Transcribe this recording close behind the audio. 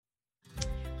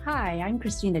Hi, I'm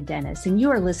Christina Dennis, and you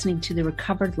are listening to the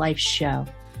Recovered Life Show.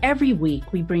 Every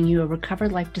week, we bring you a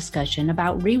Recovered Life discussion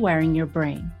about rewiring your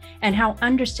brain and how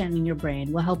understanding your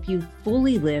brain will help you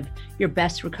fully live your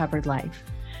best recovered life.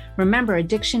 Remember,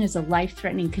 addiction is a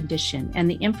life-threatening condition, and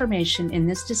the information in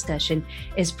this discussion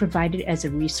is provided as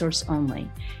a resource only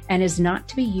and is not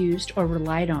to be used or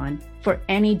relied on for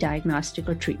any diagnostic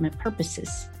or treatment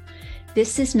purposes.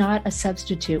 This is not a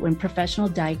substitute when professional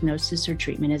diagnosis or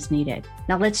treatment is needed.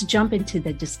 Now let's jump into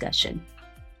the discussion.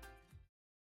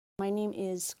 My name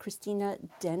is Christina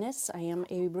Dennis. I am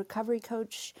a recovery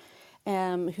coach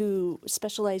who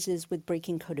specializes with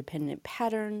breaking codependent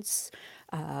patterns.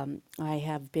 I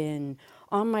have been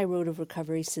on my road of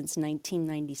recovery since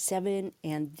 1997,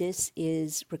 and this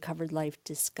is Recovered Life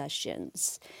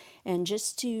Discussions. And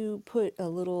just to put a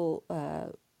little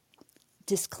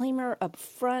disclaimer up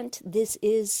front, this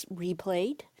is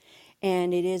replayed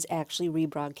and it is actually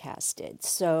rebroadcasted.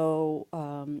 So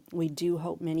we do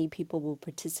hope many people will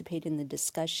participate in the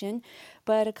discussion,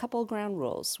 but a couple ground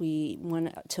rules. We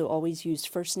want to always use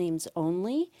first names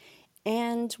only,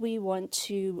 and we want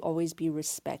to always be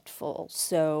respectful.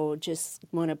 So just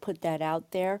want to put that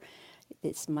out there.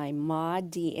 It's my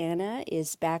mod, Deanna,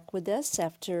 is back with us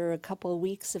after a couple of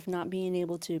weeks of not being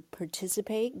able to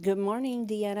participate. Good morning,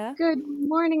 Deanna. Good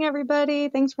morning, everybody.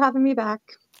 Thanks for having me back.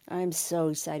 I'm so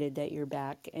excited that you're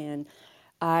back, and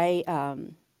I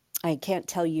can't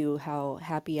tell you how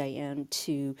happy I am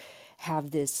to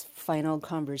have this final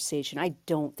conversation. I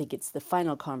don't think it's the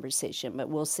final conversation, but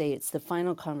we'll say it's the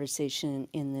final conversation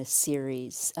in this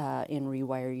series in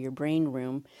Rewire Your Brain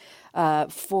Room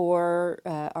for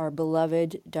our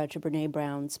beloved Dr. Brene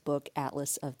Brown's book,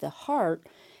 Atlas of the Heart.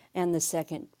 And the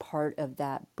second part of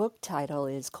that book title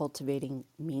is Cultivating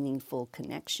Meaningful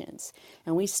Connections.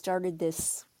 And we started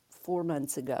this 4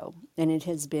 months ago, and it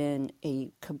has been a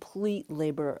complete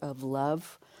labor of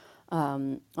love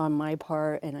on my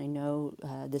part, and I know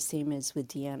the same is with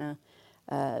Deanna,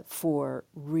 for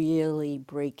really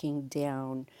breaking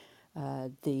down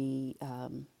the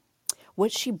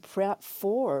what she brought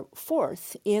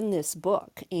forth in this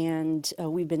book. And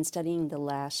we've been studying the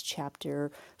last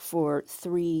chapter for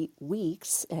 3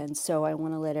 weeks. And so I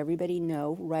want to let everybody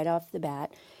know right off the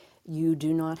bat, you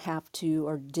do not have to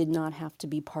or did not have to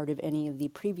be part of any of the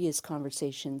previous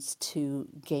conversations to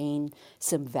gain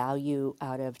some value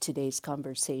out of today's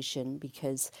conversation,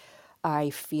 because I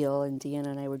feel, and Deanna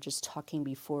and I were just talking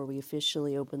before we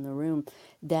officially opened the room,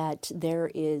 that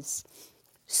there is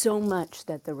so much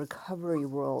that the recovery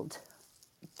world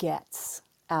gets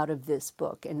out of this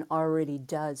book and already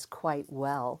does quite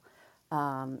well,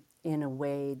 in a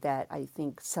way that I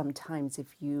think sometimes if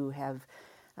you have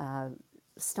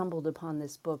stumbled upon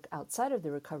this book outside of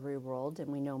the recovery world, and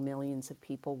we know millions of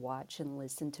people watch and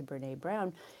listen to Brene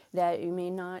Brown, that you may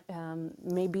not,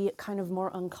 may be kind of more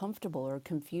uncomfortable or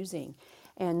confusing.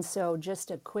 And so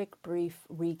just a quick brief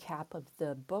recap of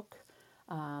the book,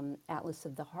 Atlas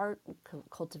of the Heart,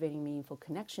 Cultivating Meaningful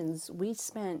Connections. We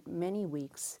spent many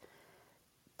weeks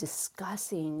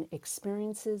discussing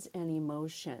experiences and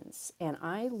emotions, and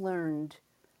I learned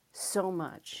so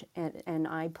much, and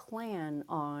I plan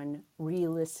on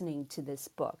re-listening to this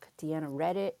book. Deanna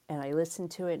read it and I listened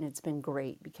to it, and it's been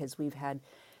great because we've had,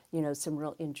 some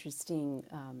real interesting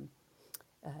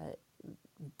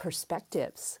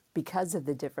perspectives because of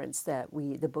the difference that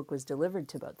the book was delivered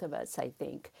to both of us, I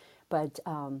think. But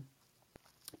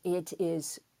it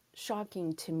is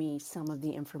shocking to me, some of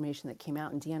the information that came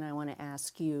out. And Deanna, I want to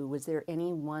ask you, was there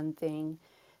any one thing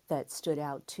that stood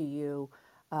out to you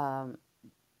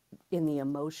in the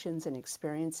emotions and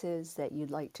experiences that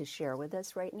you'd like to share with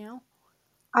us right now?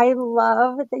 I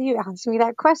love that you asked me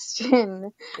that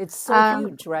question. It's so Um,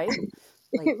 huge, right?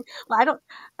 Like, well,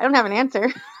 I don't have an answer,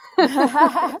 but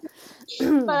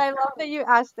I love that you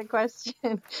asked the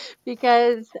question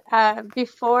because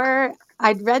before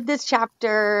I'd read this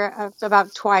chapter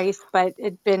about twice, but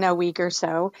it'd been a week or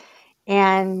so.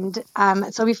 And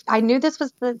so I knew this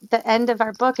was the end of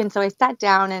our book. And so I sat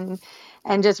down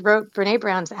and just wrote Brene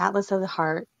Brown's Atlas of the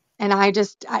Heart. And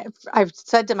I've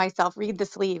said to myself, read the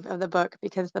sleeve of the book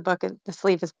because the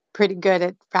sleeve is pretty good.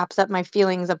 It wraps up my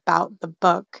feelings about the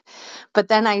book. But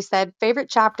then I said, favorite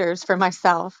chapters for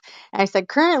myself. And I said,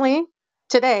 currently,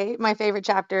 today, my favorite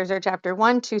chapters are chapter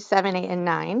 1, 2, 7, 8, and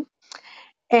 9.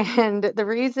 And the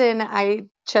reason I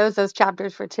chose those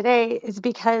chapters for today is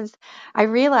because I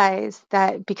realized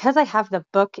that because I have the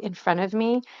book in front of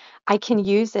me, I can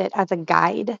use it as a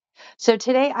guide. So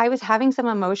today I was having some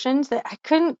emotions that I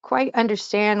couldn't quite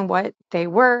understand what they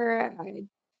were.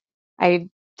 I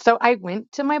so I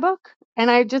went to my book and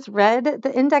I just read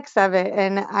the index of it,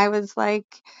 and I was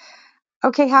like,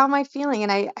 okay, how am I feeling?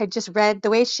 And I just read the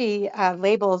way she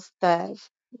labels the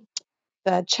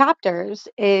chapters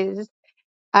is,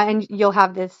 and you'll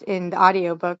have this in the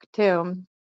audiobook too.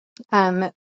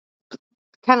 Um,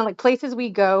 Kind of like places we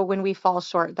go when we fall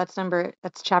short. That's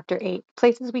chapter 8.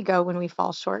 Places we go when we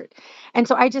fall short. And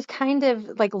so I just kind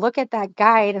of like look at that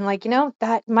guide and like,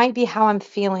 that might be how I'm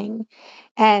feeling.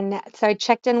 And so I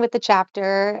checked in with the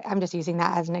chapter. I'm just using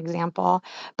that as an example,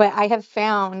 but I have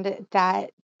found that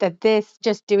this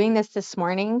just doing this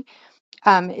morning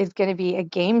is going to be a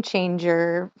game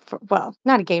changer. Well,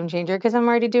 not a game changer because I'm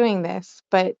already doing this,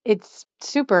 but it's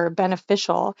super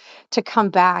beneficial to come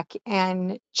back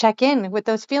and check in with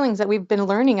those feelings that we've been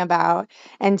learning about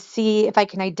and see if I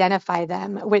can identify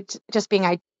them. Which just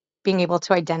being able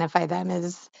to identify them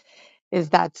is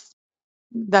that's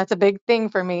a big thing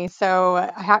for me. So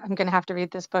I'm going to have to read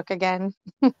this book again.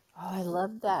 Oh, I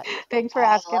love that. Thanks for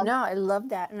asking. No, I love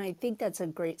that. And I think that's a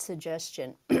great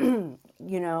suggestion.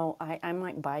 I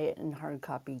might buy it in hard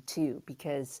copy too,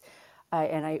 because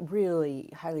and I really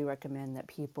highly recommend that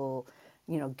people,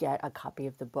 get a copy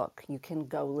of the book. You can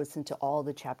go listen to all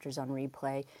the chapters on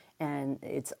replay, and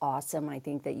it's awesome. I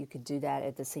think that you could do that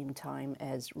at the same time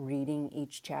as reading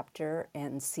each chapter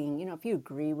and seeing, if you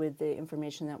agree with the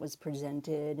information that was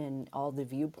presented and all the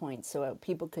viewpoints, so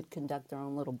people could conduct their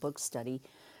own little book study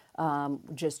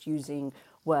just using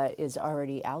what is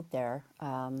already out there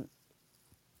on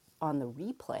the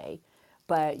replay.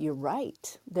 But you're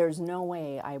right. There's no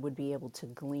way I would be able to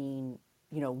glean,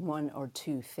 one or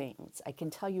two things. I can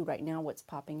tell you right now what's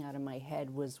popping out of my head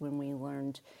was when we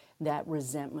learned that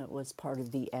resentment was part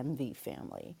of the envy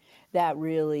family. That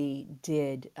really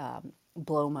did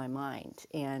blow my mind.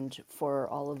 And for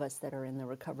all of us that are in the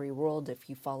recovery world, if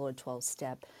you follow a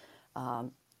 12-step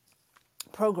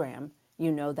program,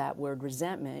 that word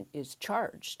resentment is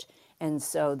charged. And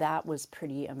so that was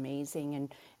pretty amazing.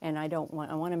 And I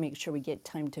want to make sure we get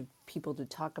time to people to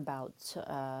talk about,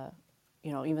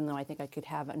 even though I think I could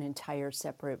have an entire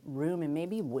separate room and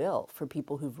maybe will for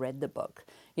people who've read the book,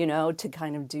 to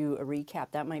kind of do a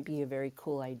recap. That might be a very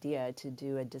cool idea to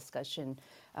do a discussion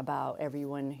about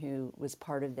everyone who was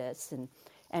part of this.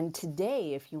 And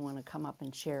today, if you want to come up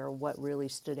and share what really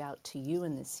stood out to you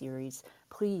in this series,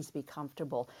 please be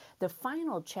comfortable. The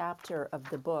final chapter of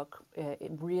the book,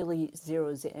 it really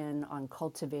zeroes in on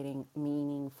cultivating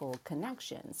meaningful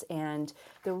connections. And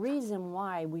the reason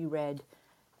why we read,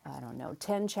 I don't know,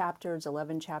 10 chapters,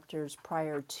 11 chapters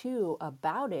prior to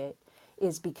about it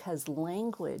is because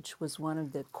language was one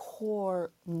of the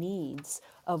core needs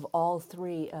of all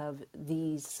three of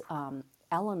these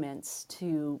elements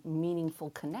to meaningful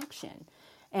connection.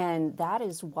 And that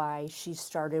is why she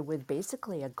started with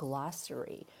basically a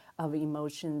glossary of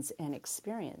emotions and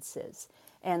experiences.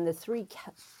 And the three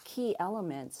key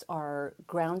elements are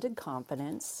grounded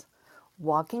confidence,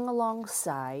 walking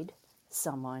alongside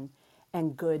someone,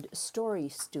 and good story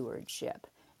stewardship.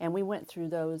 And we went through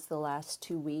those the last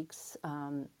 2 weeks,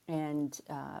 and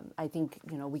I think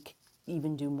we could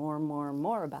even do more and more and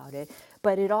more about it.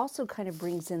 But it also kind of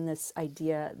brings in this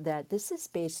idea that this is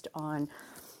based on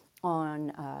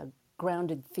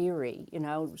grounded theory.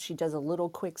 She does a little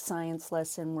quick science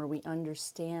lesson where we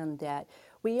understand that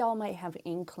we all might have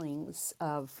inklings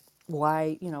of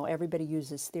why, everybody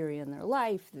uses theory in their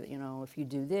life. If you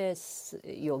do this,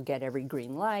 you'll get every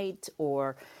green light,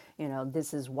 or,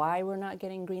 this is why we're not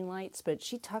getting green lights. But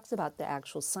she talks about the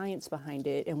actual science behind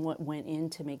it and what went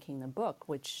into making the book,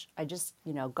 which I just,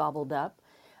 gobbled up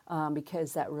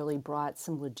because that really brought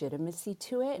some legitimacy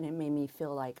to it. And it made me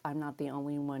feel like I'm not the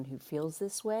only one who feels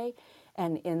this way.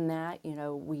 And in that,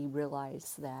 we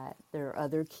realize that there are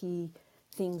other key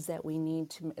things that we need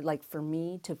to, like for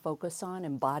me, to focus on.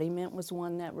 Embodiment was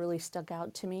one that really stuck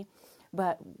out to me.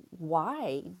 But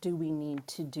why do we need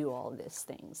to do all these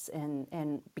things?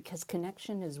 And because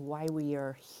connection is why we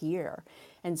are here.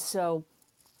 And so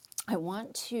I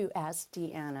want to ask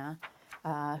Deanna,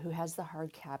 who has the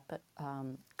hard cap,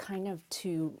 kind of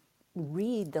to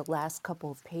read the last couple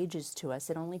of pages to us.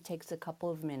 It only takes a couple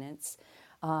of minutes,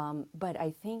 but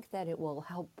I think that it will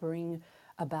help bring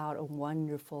about a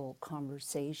wonderful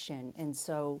conversation. And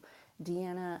so,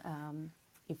 Deanna,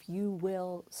 if you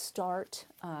will start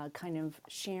kind of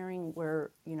sharing where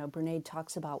Brene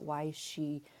talks about why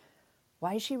she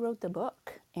wrote the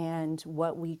book and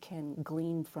what we can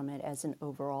glean from it as an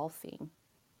overall theme.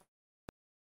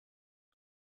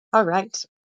 All right.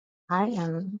 I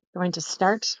am going to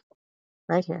start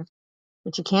right here,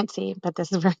 which you can't see, but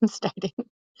this is where I'm starting.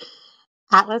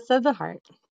 Atlas of the Heart.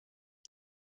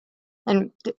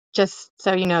 And just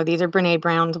so you know, these are Brene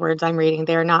Brown's words I'm reading.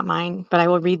 They are not mine, but I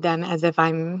will read them as if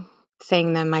I'm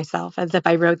saying them myself, as if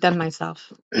I wrote them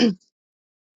myself.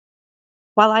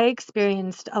 While I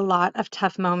experienced a lot of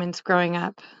tough moments growing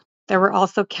up, there were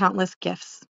also countless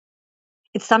gifts.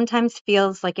 It sometimes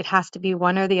feels like it has to be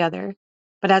one or the other,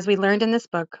 but as we learned in this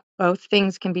book, both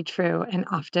things can be true and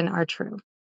often are true.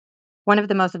 One of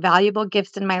the most valuable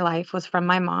gifts in my life was from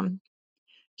my mom.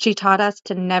 She taught us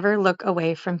to never look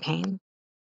away from pain.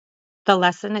 The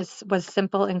lesson was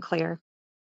simple and clear.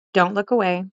 Don't look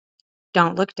away.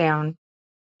 Don't look down.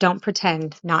 Don't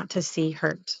pretend not to see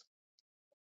hurt.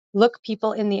 Look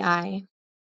people in the eye,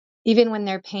 even when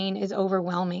their pain is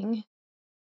overwhelming.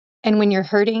 And when you're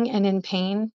hurting and in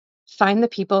pain, find the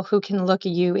people who can look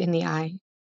you in the eye.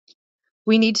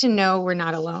 We need to know we're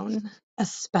not alone,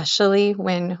 especially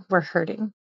when we're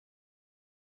hurting.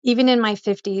 Even in my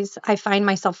 50s, I find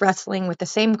myself wrestling with the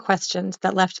same questions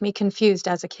that left me confused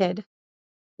as a kid.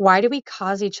 Why do we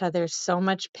cause each other so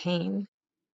much pain?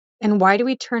 And why do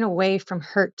we turn away from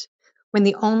hurt when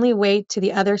the only way to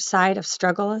the other side of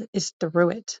struggle is through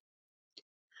it?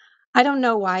 I don't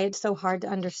know why it's so hard to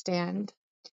understand.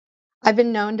 I've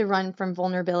been known to run from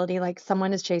vulnerability like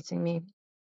someone is chasing me.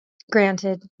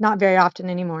 Granted, not very often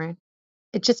anymore.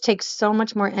 It just takes so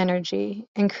much more energy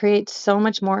and creates so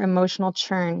much more emotional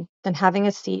churn than having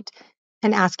a seat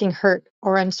and asking hurt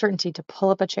or uncertainty to pull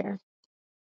up a chair.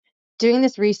 Doing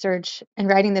this research and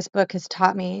writing this book has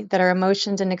taught me that our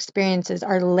emotions and experiences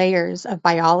are layers of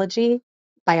biology,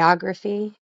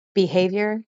 biography,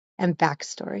 behavior, and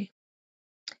backstory.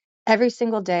 Every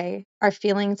single day, our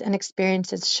feelings and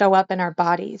experiences show up in our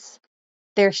bodies.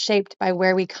 They're shaped by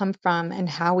where we come from and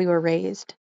how we were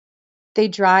raised. They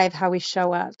drive how we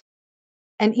show up,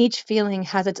 and each feeling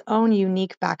has its own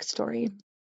unique backstory.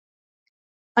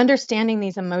 Understanding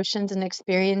these emotions and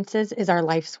experiences is our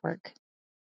life's work.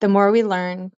 The more we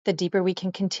learn, the deeper we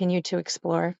can continue to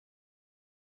explore.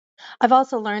 I've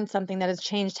also learned something that has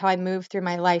changed how I move through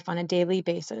my life on a daily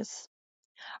basis.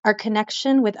 Our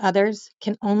connection with others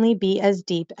can only be as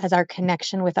deep as our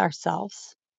connection with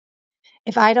ourselves.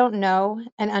 If I don't know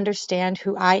and understand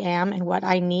who I am and what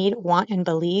I need, want, and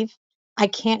believe, I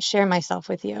can't share myself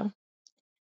with you.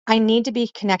 I need to be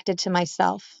connected to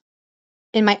myself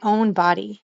in my own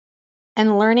body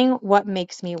and learning what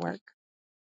makes me work.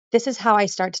 This is how I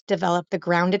start to develop the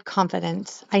grounded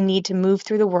confidence I need to move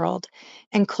through the world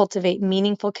and cultivate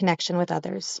meaningful connection with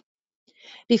others.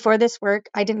 Before this work,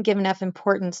 I didn't give enough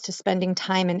importance to spending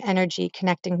time and energy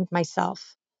connecting with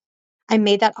myself. I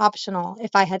made that optional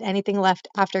if I had anything left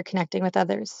after connecting with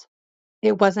others.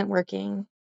 It wasn't working,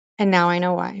 and now I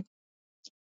know why.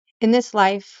 In this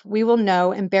life, we will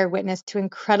know and bear witness to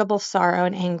incredible sorrow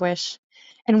and anguish,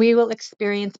 and we will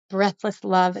experience breathless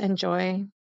love and joy.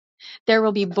 There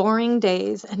will be boring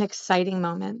days and exciting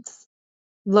moments,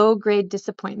 low-grade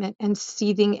disappointment and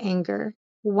seething anger,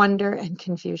 wonder and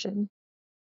confusion.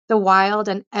 The wild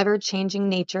and ever-changing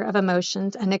nature of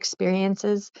emotions and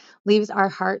experiences leaves our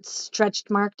hearts stretched,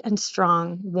 marked, and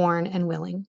strong, worn, and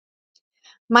willing.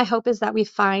 My hope is that we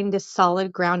find this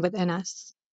solid ground within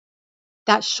us,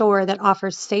 that shore that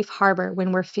offers safe harbor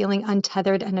when we're feeling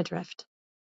untethered and adrift.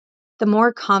 The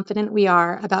more confident we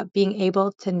are about being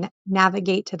able to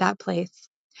navigate to that place,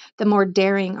 the more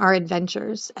daring our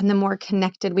adventures and the more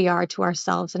connected we are to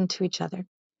ourselves and to each other.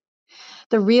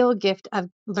 The real gift of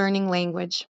learning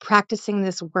language, practicing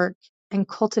this work, and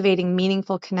cultivating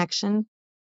meaningful connection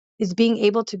is being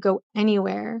able to go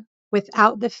anywhere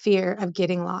without the fear of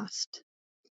getting lost,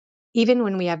 even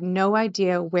when we have no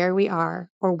idea where we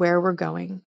are or where we're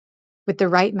going. With the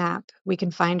right map, we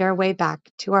can find our way back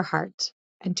to our heart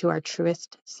and to our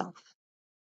truest self.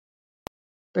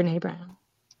 Brene Brown.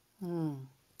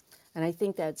 And I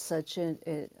think that's such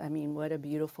I mean, what a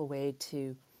beautiful way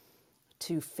to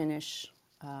finish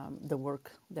the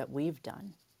work that we've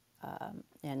done.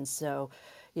 And so,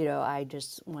 I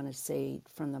just want to say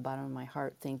from the bottom of my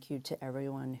heart, thank you to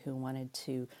everyone who wanted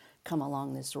to come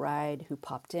along this ride, who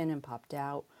popped in and popped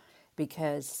out,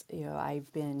 because,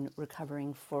 I've been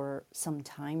recovering for some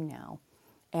time now.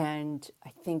 And I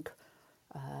think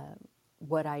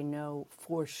what I know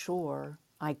for sure,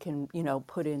 I can,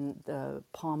 put in the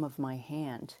palm of my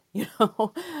hand,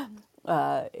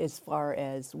 as far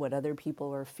as what other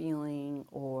people are feeling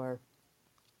or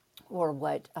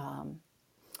what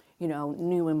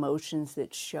new emotions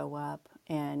that show up.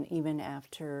 And even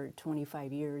after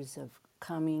 25 years of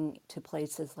coming to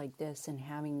places like this and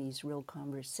having these real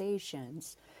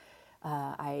conversations,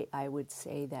 I would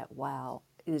say that, wow,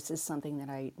 this is something that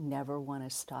I never want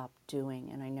to stop doing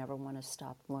and I never want to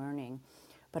stop learning.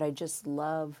 But I just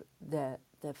love the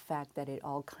fact that it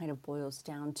all kind of boils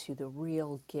down to the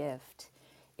real gift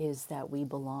is that we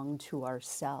belong to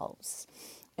ourselves.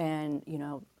 And,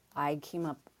 I came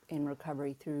up in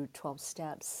recovery through 12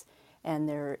 steps. And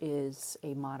there is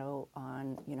a motto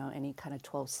on, any kind of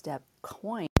 12-step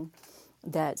coin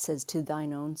that says, to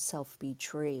thine own self be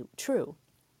true.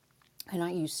 And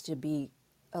I used to be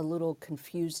a little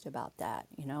confused about that.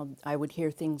 I would hear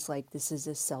things like, this is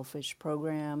a selfish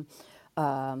program,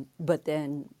 but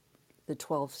then the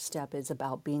 12th step is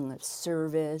about being of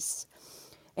service.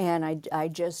 And I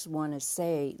just want to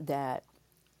say that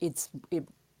it's, it,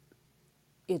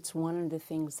 it's one of the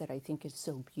things that I think is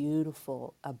so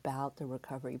beautiful about the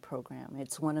recovery program.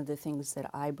 It's one of the things that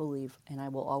I believe and I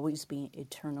will always be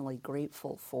eternally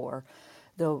grateful for.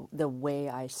 The way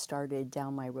I started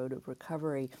down my road of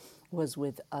recovery was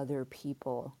with other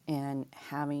people and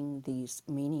having these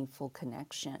meaningful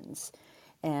connections.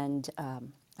 And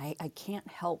I can't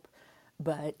help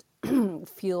but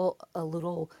feel a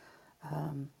little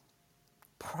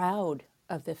proud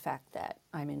of the fact that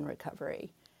I'm in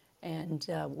recovery. And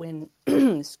when,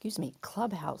 excuse me,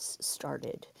 Clubhouse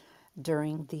started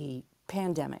during the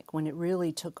pandemic, when it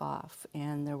really took off,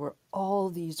 and there were all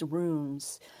these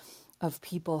rooms of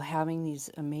people having these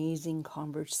amazing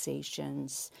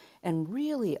conversations, and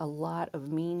really a lot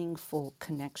of meaningful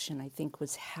connection, I think,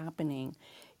 was happening.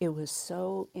 It was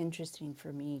so interesting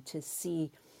for me to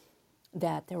see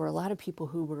that there were a lot of people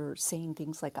who were saying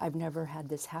things like, I've never had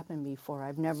this happen before,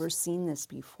 I've never seen this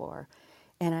before.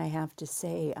 And I have to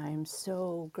say, I'm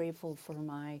so grateful for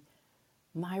my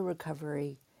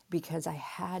recovery, because I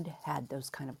had had those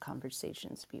kind of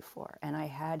conversations before, and I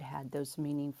had had those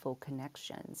meaningful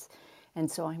connections. And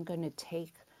so I'm going to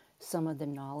take some of the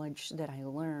knowledge that I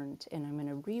learned and I'm going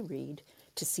to reread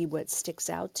to see what sticks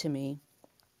out to me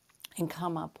and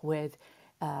come up with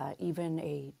even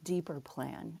a deeper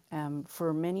plan.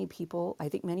 For many people, I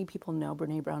think many people know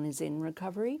Brene Brown is in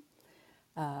recovery.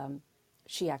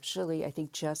 She actually, I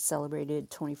think, just celebrated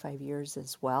 25 years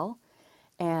as well.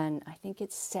 And I think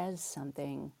it says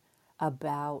something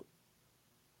about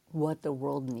what the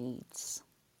world needs,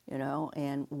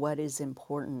 and what is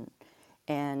important.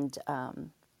 And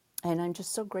I'm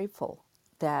just so grateful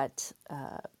that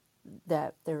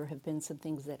that there have been some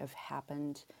things that have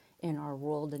happened in our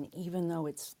world, and even though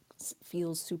it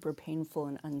feels super painful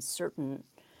and uncertain,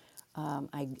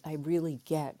 I really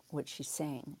get what she's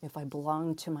saying. If I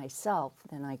belong to myself,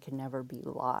 then I can never be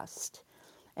lost.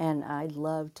 And I'd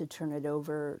love to turn it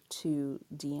over to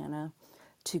Deanna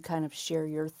to kind of share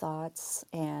your thoughts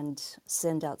and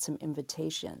send out some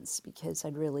invitations, because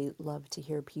I'd really love to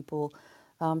hear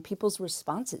people's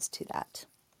responses to that.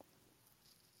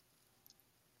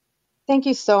 Thank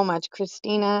you so much,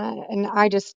 Christina. And I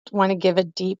just want to give a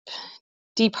deep,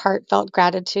 heartfelt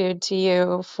gratitude to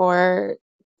you for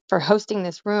hosting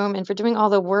this room and for doing all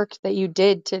the work that you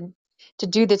did to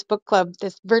do this book club,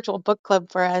 this virtual book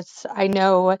club for us. I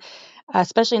know,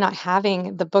 especially not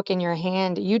having the book in your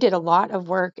hand, you did a lot of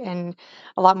work and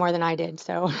a lot more than I did.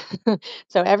 So,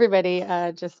 so everybody,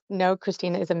 just know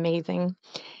Christina is amazing.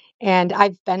 And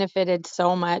I've benefited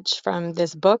so much from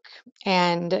this book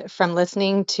and from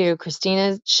listening to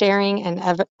Christina's sharing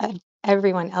and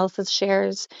everyone else's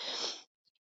shares.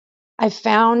 I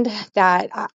found that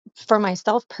for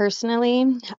myself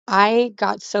personally, I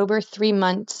got sober 3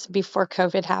 months before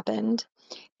COVID happened.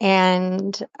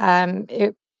 And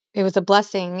it was a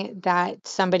blessing that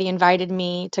somebody invited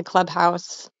me to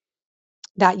Clubhouse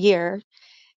that year.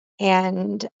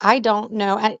 And I don't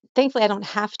know, thankfully, I don't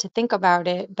have to think about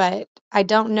it, but I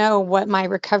don't know what my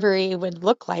recovery would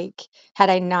look like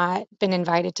had I not been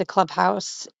invited to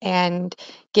Clubhouse and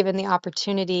given the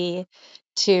opportunity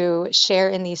to share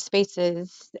in these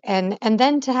spaces. And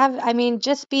then to have, I mean,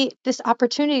 just be this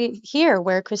opportunity here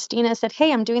where Christina said,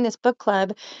 "Hey, I'm doing this book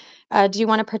club. Do you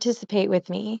want to participate with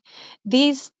me?"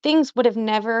 These things would have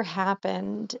never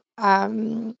happened,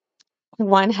 one,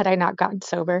 had I not gotten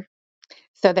sober.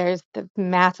 So there's the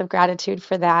massive gratitude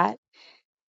for that.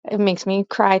 It makes me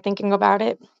cry thinking about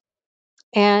it.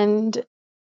 And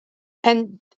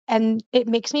and and it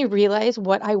makes me realize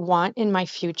what I want in my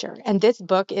future. And this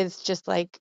book is just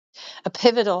like a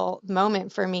pivotal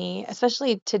moment for me,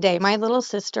 especially today. My little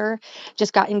sister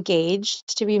just got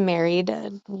engaged to be married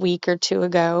a week or two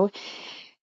ago.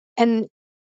 And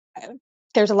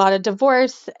there's a lot of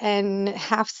divorce and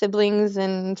half siblings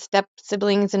and step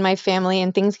siblings in my family,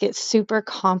 and things get super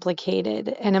complicated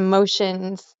and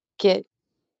emotions get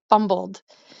fumbled.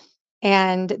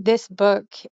 And this book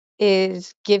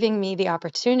is giving me the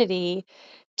opportunity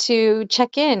to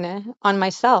check in on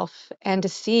myself and to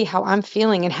see how I'm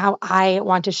feeling and how I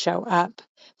want to show up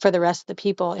for the rest of the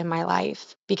people in my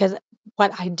life. Because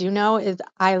what I do know is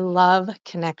I love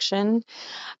connection.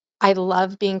 I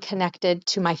love being connected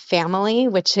to my family,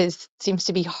 which is seems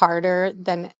to be harder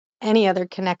than any other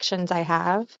connections I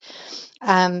have.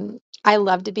 I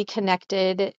love to be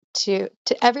connected to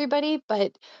everybody,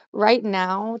 but right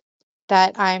now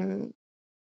that I'm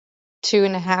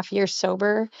 2.5 years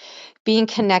sober, being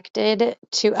connected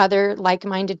to other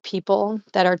like-minded people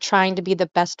that are trying to be the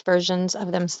best versions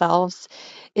of themselves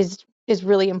is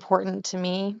really important to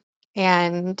me.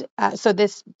 And so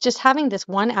this just having this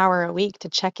 1 hour a week to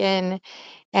check in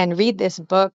and read this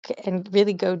book and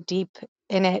really go deep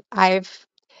in it,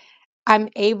 I'm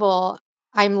able,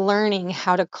 I'm learning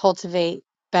how to cultivate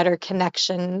better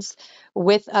connections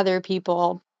with other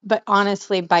people, but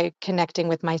honestly, by connecting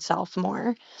with myself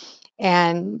more.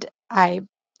 And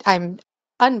I'm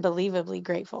unbelievably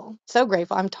grateful. So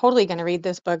grateful. I'm totally going to read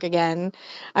this book again.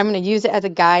 I'm going to use it as a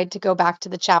guide to go back to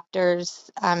the chapters.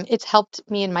 It's helped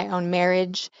me in my own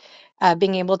marriage,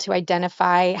 being able to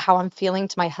identify how I'm feeling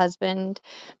to my husband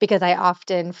because I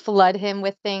often flood him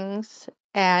with things.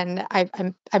 And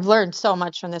I've learned so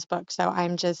much from this book. So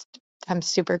I'm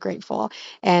super grateful.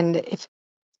 And if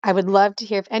I would love to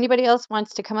hear if anybody else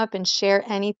wants to come up and share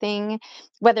anything,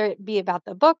 whether it be about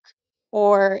the book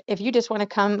or if you just want to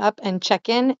come up and check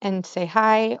in and say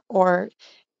hi, or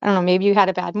I don't know, maybe you had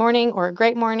a bad morning or a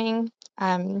great morning,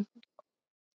 um,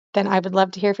 then I would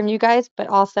love to hear from you guys. But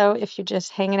also, if you're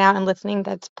just hanging out and listening,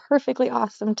 that's perfectly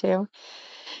awesome too.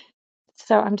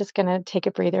 So I'm just going to take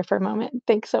a breather for a moment.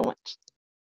 Thanks so much.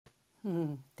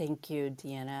 Thank you,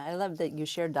 Deanna. I love that you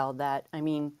shared all that. I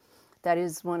mean, that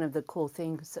is one of the cool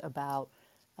things about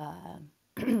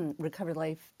recovered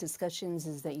life discussions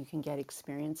is that you can get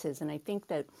experiences. And I think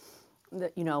that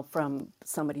from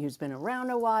somebody who's been around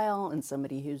a while and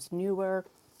somebody who's newer,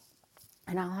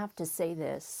 and I'll have to say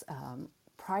this,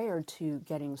 prior to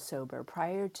getting sober,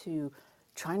 prior to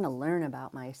trying to learn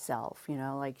about myself,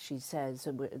 like she says,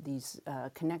 these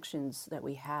connections that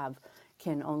we have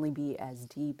can only be as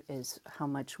deep as how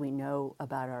much we know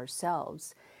about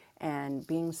ourselves. And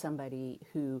being somebody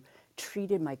who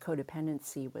treated my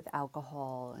codependency with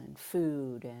alcohol and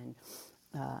food and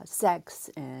sex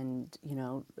and,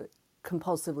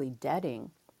 compulsively deading,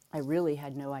 I really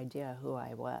had no idea who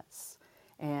I was.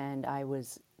 And I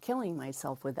was killing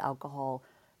myself with alcohol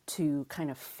to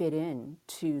kind of fit in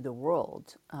to the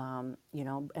world, and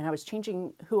I was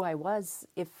changing who I was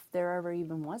if there ever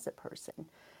even was a person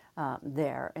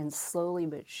there. And slowly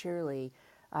but surely,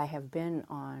 I have been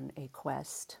on a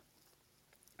quest,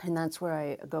 and that's where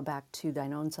I go back to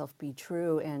thine own self be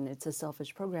true. And it's a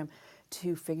selfish program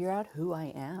to figure out who I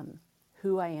am,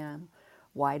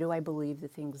 why do I believe the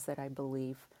things that I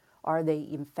believe? Are they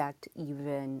in fact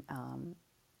even,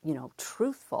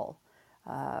 truthful?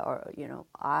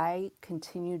 I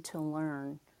continue to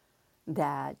learn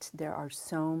that there are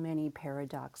so many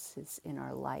paradoxes in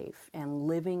our life, and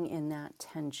living in that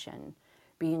tension,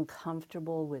 being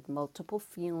comfortable with multiple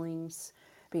feelings,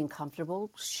 being comfortable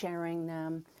sharing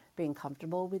them, being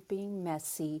comfortable with being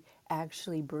messy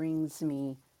actually brings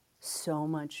me so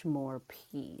much more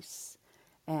peace.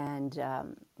 And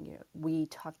we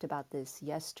talked about this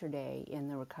yesterday in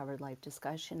the Recovered Life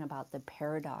discussion about the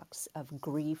paradox of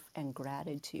grief and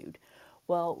gratitude.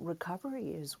 Well, recovery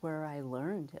is where I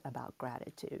learned about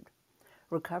gratitude.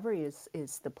 Recovery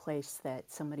is the place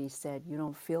that somebody said you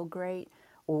don't feel great,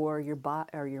 or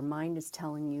your mind is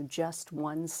telling you just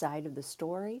one side of the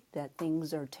story, that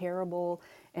things are terrible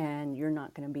and you're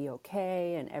not going to be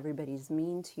okay and everybody's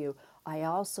mean to you. I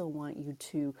also want you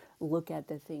to look at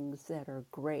the things that are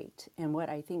great. And what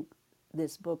I think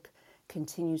this book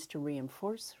continues to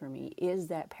reinforce for me is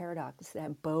that paradox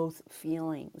that both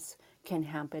feelings can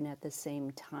happen at the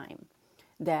same time.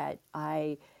 That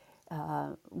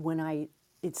when I,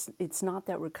 it's not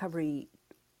that recovery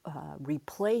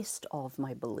replaced all of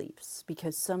my beliefs,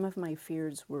 because some of my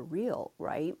fears were real,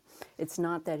 right? It's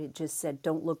not that it just said,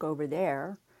 don't look over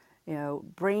there.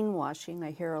 Brainwashing,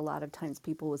 I hear a lot of times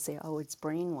people will say, oh, it's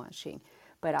brainwashing.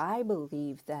 But I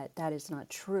believe that that is not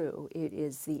true. It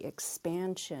is the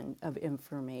expansion of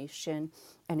information,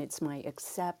 and it's my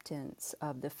acceptance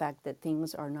of the fact that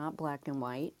things are not black and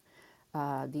white.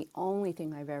 The only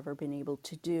thing I've ever been able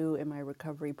to do in my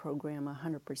recovery program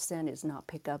 100% is not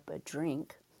pick up a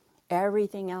drink.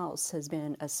 Everything else has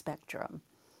been a spectrum.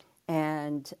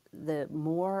 And the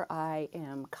more I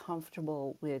am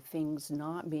comfortable with things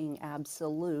not being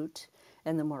absolute,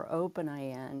 and the more open I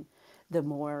am, the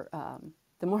more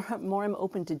I'm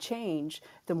open to change,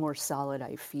 the more solid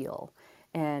I feel.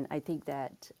 And I think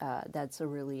that that's a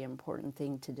really important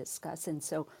thing to discuss. And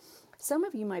so, some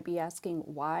of you might be asking,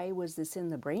 why was this in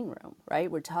the brain room?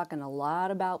 Right? We're talking a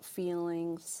lot about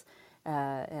feelings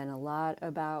and a lot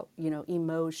about,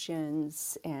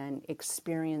 emotions and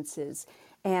experiences.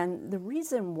 And the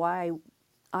reason why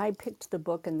I picked the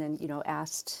book and then,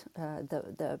 asked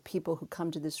the people who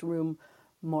come to this room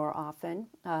more often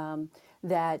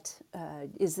that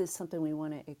is this something we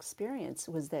want to experience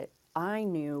was that I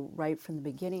knew right from the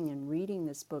beginning in reading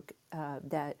this book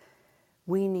that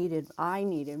I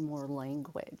needed more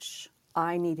language.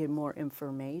 I needed more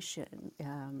information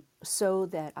so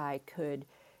that I could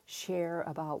share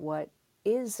about what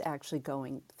is actually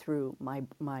going through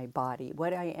my body,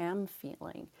 what I am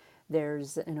feeling.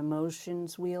 There's an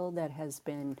emotions wheel that has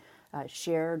been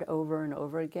shared over and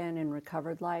over again in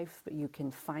recovered life, but you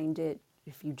can find it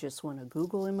if you just want to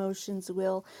Google emotions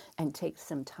wheel and take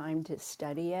some time to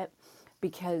study it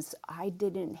because I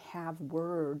didn't have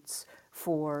words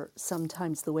for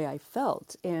sometimes the way I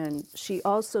felt. And she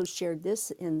also shared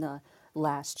this in the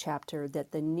last chapter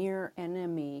that the near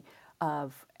enemy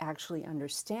of actually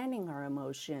understanding our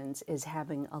emotions is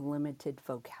having a limited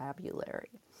vocabulary.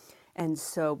 And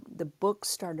so the book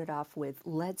started off with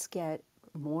let's get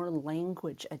more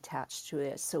language attached to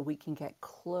this so we can get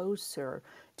closer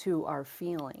to our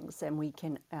feelings and we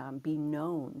can be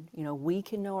known. We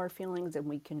can know our feelings and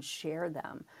we can share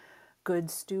them. Good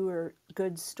story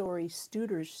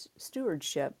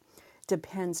stewardship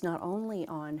depends not only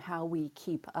on how we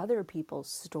keep other people's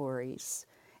stories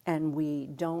and we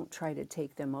don't try to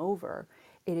take them over,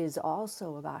 it is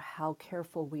also about how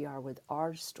careful we are with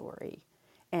our story.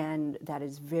 And that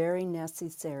is very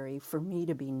necessary for me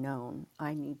to be known.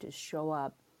 I need to show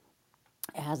up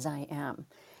as I am.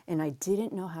 And I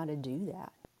didn't know how to do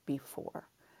that before.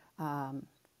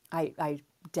 I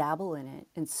dabble in it.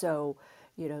 And so,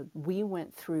 we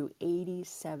went through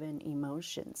 87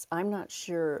 emotions. I'm not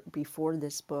sure before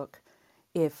this book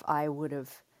if I would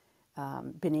have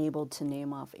been able to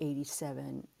name off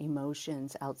 87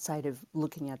 emotions outside of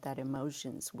looking at that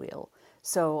emotions wheel.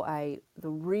 So the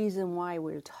reason why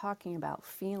we're talking about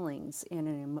feelings in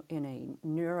a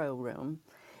neuro room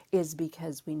is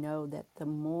because we know that the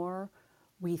more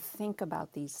we think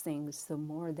about these things, the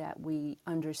more that we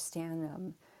understand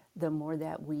them, the more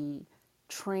that we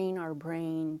train our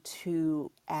brain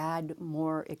to add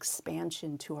more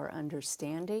expansion to our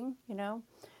understanding,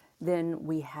 then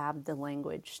we have the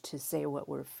language to say what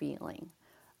we're feeling.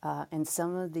 And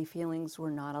some of the feelings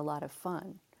were not a lot of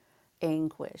fun: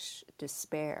 anguish,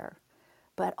 despair.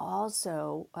 But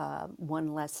also,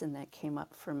 one lesson that came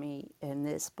up for me in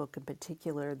this book in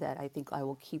particular that I think I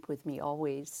will keep with me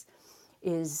always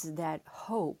is that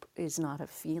hope is not a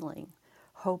feeling.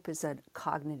 Hope is a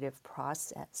cognitive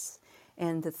process.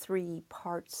 And the three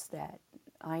parts that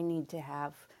I need to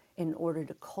have in order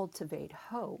to cultivate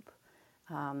hope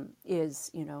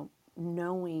is,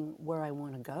 knowing where I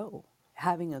want to go,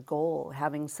 having a goal,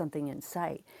 having something in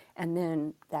sight. And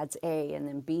then that's A. And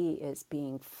then B is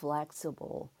being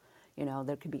flexible.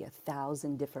 There could be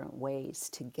 1,000 different ways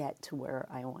to get to where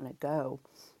I want to go,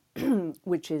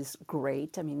 which is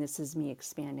great. I mean, this is me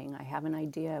expanding. I have an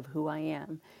idea of who I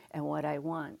am and what I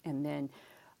want. And then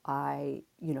I,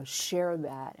 share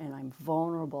that and I'm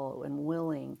vulnerable and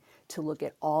willing to look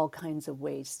at all kinds of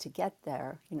ways to get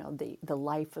there, the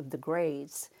life of the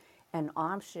grays and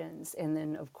options. And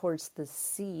then, of course, the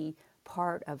C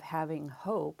part of having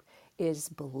hope is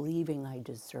believing I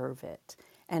deserve it.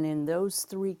 And in those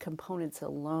three components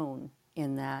alone,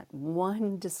 in that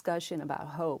one discussion about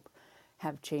hope,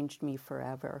 have changed me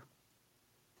forever.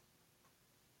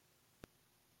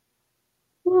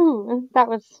 Ooh, that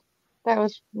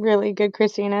was really good,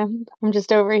 Christina. I'm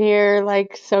just over here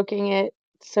like soaking it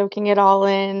all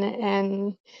in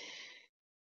and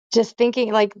just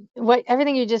thinking like what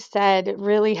everything you just said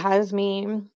really has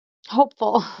me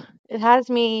hopeful. It has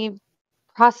me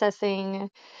processing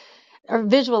or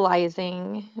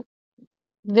visualizing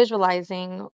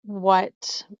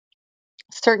what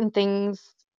certain things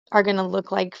are going to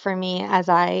look like for me as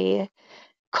I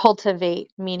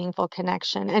cultivate meaningful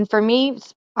connection. And for me,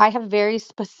 I have very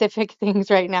specific things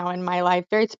right now in my life,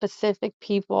 very specific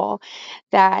people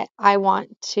that I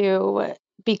want to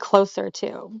be closer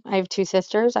to. I have two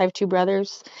sisters, I have two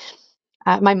brothers.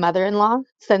 My mother-in-law,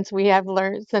 since we have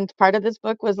learned, since part of this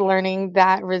book was learning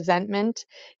that resentment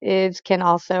is can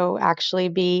also actually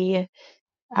be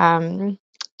um,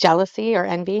 jealousy or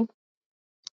envy.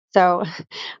 So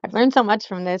I've learned so much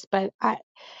from this, but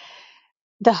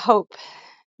the hope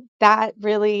that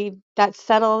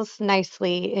settles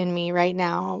nicely in me right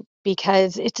now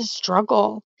because it's a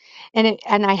struggle. And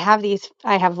I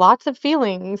have lots of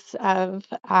feelings of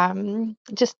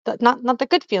just not the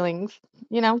good feelings,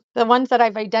 the ones that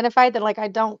I've identified that like I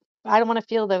don't want to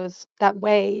feel those that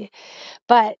way.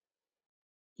 But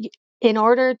in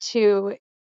order to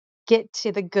get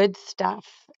to the good stuff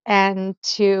and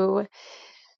to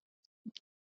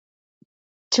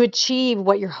achieve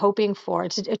what you're hoping for,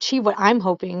 to achieve what I'm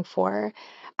hoping for,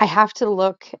 I have to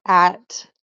look at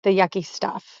the yucky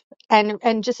stuff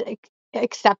and just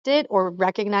accept it or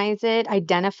recognize it,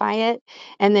 identify it,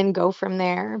 and then go from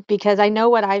there. Because I know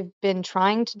what I've been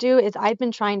trying to do is I've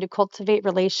been trying to cultivate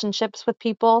relationships with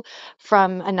people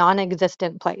from a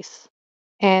non-existent place.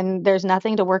 And there's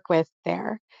nothing to work with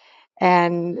there.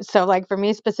 And so like for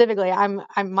me specifically, I'm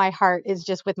my heart is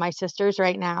just with my sisters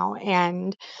right now,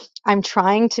 and I'm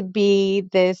trying to be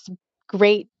this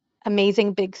great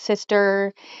amazing big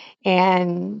sister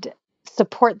and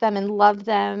support them and love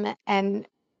them, and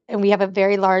we have a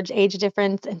very large age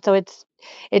difference, and so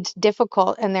it's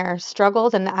difficult and there are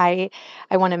struggles, and I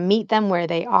want to meet them where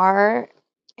they are,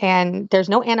 and there's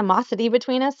no animosity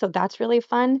between us, so that's really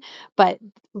fun. But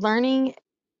learning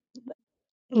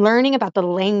learning about the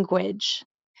language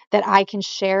that I can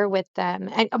share with them.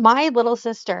 And my little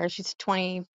sister, she's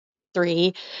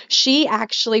 23, she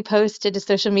actually posted to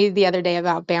social media the other day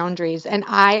about boundaries, and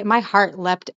my heart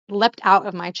leapt out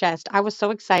of my chest. I was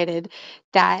so excited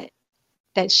that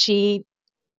she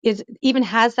is even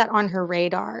has that on her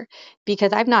radar,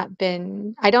 because I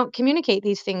don't communicate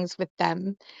these things with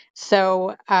them.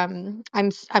 So I'm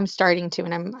starting to,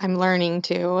 and I'm learning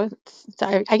to.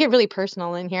 So I get really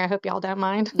personal in here. I hope y'all don't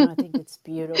mind. No, I think it's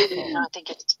No, beautiful. I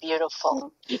think it's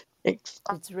beautiful. Thanks.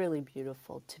 It's really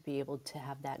beautiful to be able to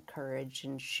have that courage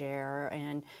and share.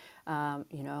 And,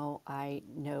 I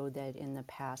know that in the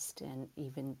past, and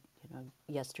even,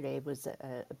 yesterday was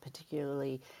a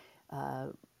particularly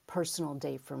personal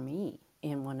day for me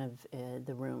in one of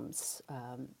the rooms.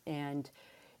 And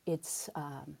it's,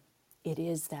 it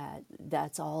is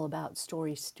that's all about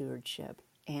story stewardship.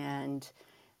 And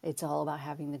it's all about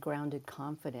having the grounded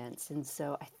confidence. And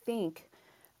so I think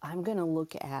I'm going to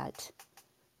look at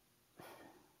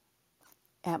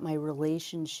my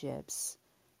relationships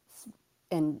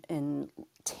and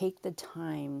take the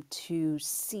time to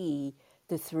see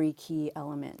the three key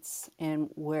elements and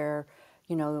where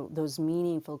those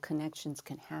meaningful connections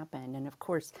can happen. And of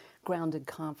course, grounded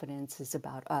confidence is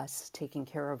about us taking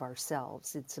care of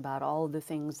ourselves. It's about all of the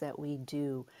things that we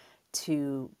do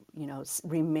to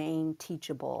remain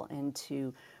teachable and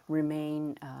to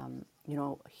remain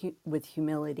with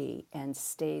humility and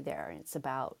stay there. It's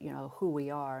about who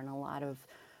we are, and a lot of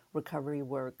recovery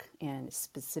work, and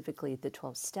specifically the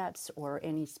 12 steps or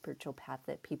any spiritual path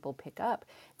that people pick up,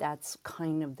 that's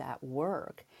kind of that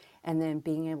work. And then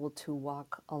being able to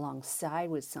walk alongside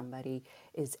with somebody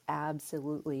is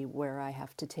absolutely where I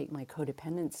have to take my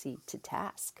codependency to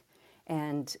task.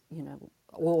 And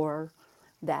or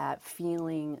that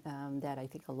feeling that I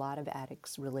think a lot of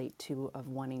addicts relate to, of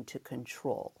wanting to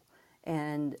control.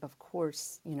 And of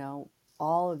course,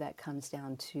 all of that comes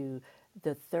down to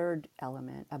the third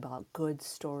element about good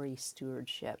story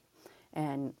stewardship.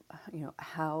 And,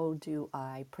 how do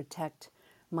I protect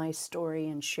my story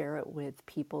and share it with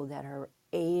people that are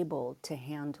able to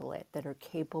handle it, that are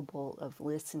capable of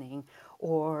listening,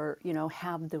 or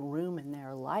have the room in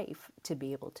their life to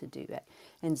be able to do it.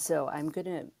 And so I'm going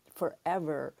to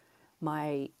forever,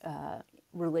 my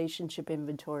relationship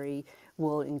inventory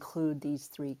will include these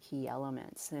three key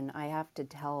elements. And I have to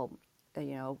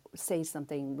say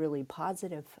something really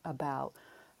positive about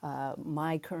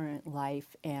my current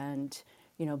life, and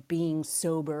being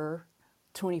sober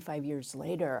 25 years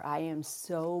later. I am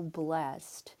so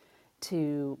blessed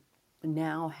to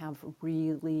now have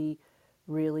really,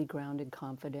 really grounded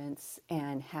confidence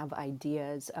and have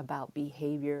ideas about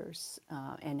behaviors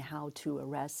and how to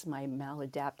arrest my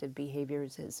maladaptive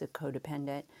behaviors as a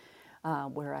codependent,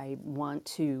 where I want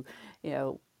to,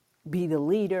 be the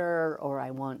leader, or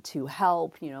I want to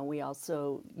help. We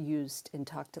also used and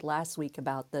talked last week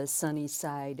about the sunny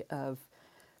side of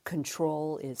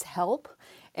control is help.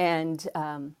 And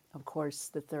of course,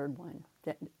 the third one,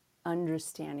 that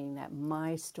understanding that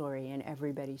my story and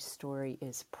everybody's story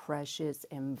is precious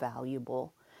and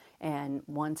valuable. And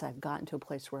once I've gotten to a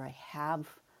place where I have,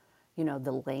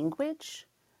 the language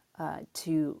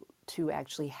to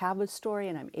actually have a story,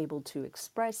 and I'm able to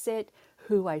express it,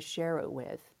 who I share it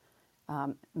with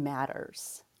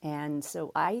matters. And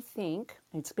so I think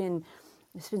it's been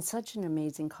such an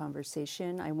amazing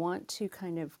conversation. I want to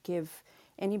kind of give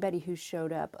anybody who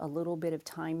showed up a little bit of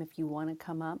time if you want to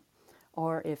come up,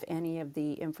 or if any of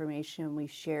the information we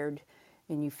shared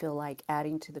and you feel like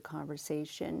adding to the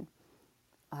conversation.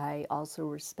 I also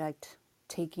respect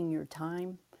taking your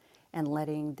time and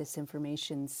letting this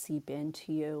information seep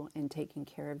into you and taking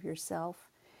care of yourself.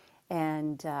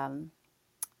 And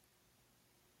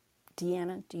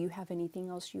Deanna, do you have anything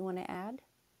else you want to add?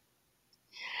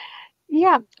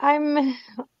 Yeah, I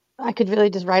could really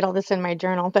just write all this in my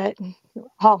journal, but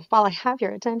while I have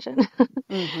your attention,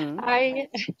 Mm-hmm. I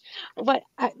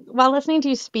while listening to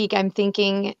you speak, I'm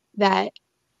thinking that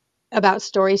about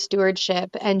story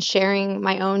stewardship and sharing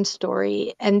my own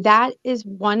story, and that is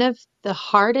one of the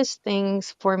hardest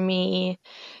things for me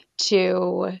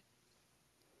to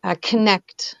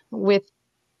connect with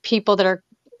people that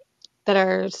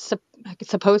are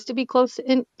supposed to be close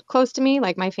to me,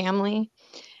 like my family.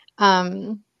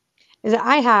 Um, is that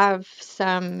I have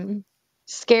some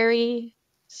scary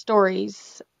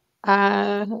stories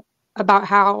uh, about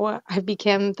how I've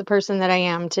become the person that I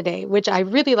am today, which I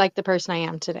really like the person I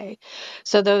am today.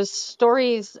 So those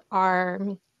stories are,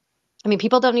 I mean,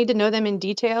 people don't need to know them in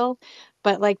detail,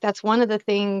 but like that's one of the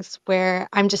things where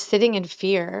I'm just sitting in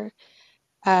fear,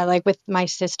 like with my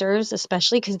sisters,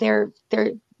 especially because they're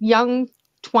young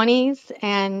 20s,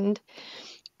 and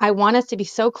I want us to be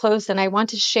so close, and I want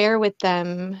to share with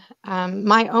them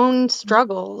my own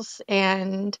struggles,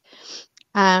 and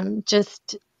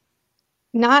just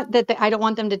not that I don't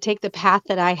want them to take the path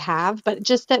that I have, but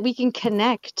just that we can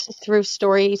connect through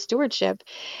story stewardship.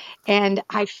 And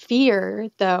I fear,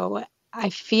 though, I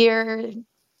fear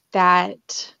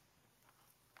that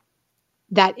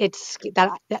I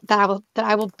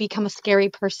will become a scary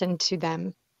person to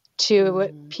them,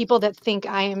 to people that think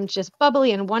I am just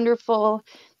bubbly and wonderful.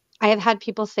 I have had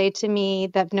people say to me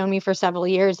that have known me for several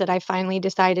years that I finally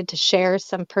decided to share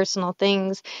some personal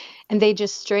things, and they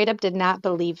just straight up did not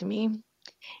believe me.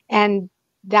 And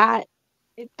that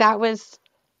that was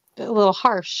a little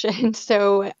harsh. And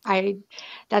so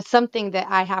that's something that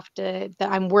that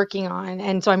I'm working on.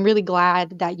 And so I'm really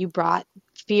glad that you brought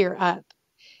fear up.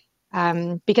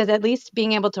 Because at least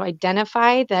being able to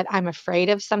identify that I'm afraid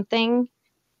of something,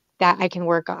 that I can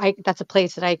work on, that's a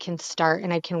place that I can start,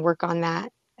 and I can work on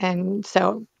that. And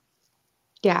so,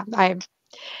 yeah, I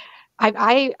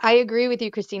agree with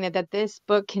you, Christina, that this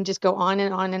book can just go on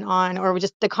and on and on, or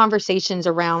just the conversations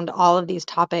around all of these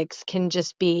topics can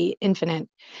just be infinite.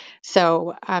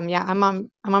 So, yeah, I'm on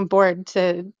board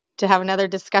to have another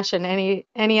discussion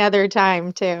any other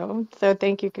time too. So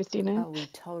thank you, Christina. Oh, we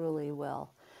totally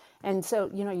will. And so,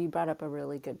 you brought up a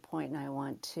really good point, and I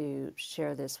want to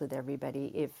share this with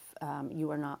everybody. If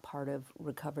you are not part of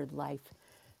Recovered Life,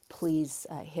 please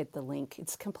hit the link.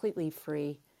 It's completely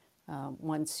free.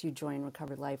 Once you join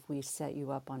Recovered Life, we set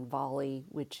you up on Volley,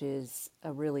 which is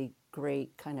a really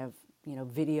great kind of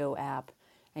video app,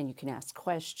 and you can ask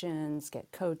questions, get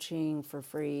coaching for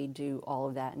free, do all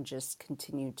of that, and just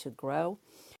continue to grow.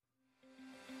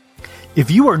 If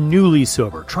you are newly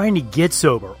sober, trying to get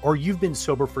sober, or you've been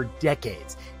sober for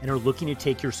decades and are looking to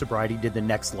take your sobriety to the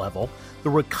next level, the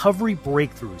Recovery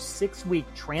Breakthrough 6-week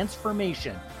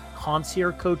transformation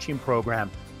concierge coaching program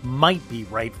might be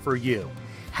right for you.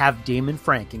 Have Damon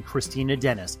Frank and Christina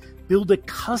Dennis build a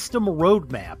custom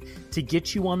roadmap to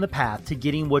get you on the path to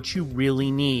getting what you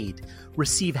really need.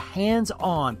 Receive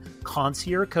hands-on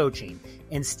concierge coaching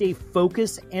and stay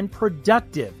focused and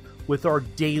productive with our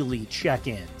daily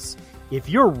check-ins. If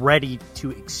you're ready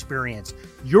to experience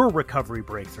your recovery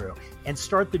breakthrough and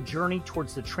start the journey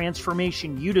towards the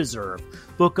transformation you deserve,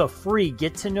 book a free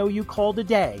get-to-know-you call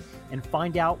today and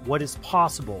find out what is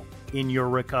possible in your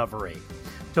recovery.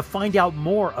 To find out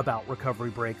more about Recovery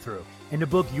Breakthrough and to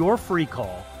book your free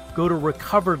call, go to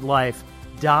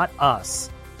recoveredlife.us.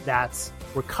 That's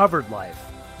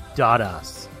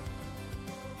recoveredlife.us.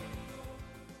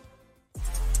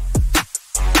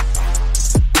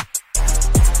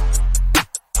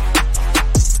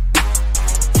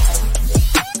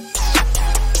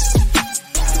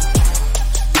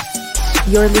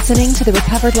 You're listening to the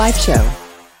Recovered Life Show.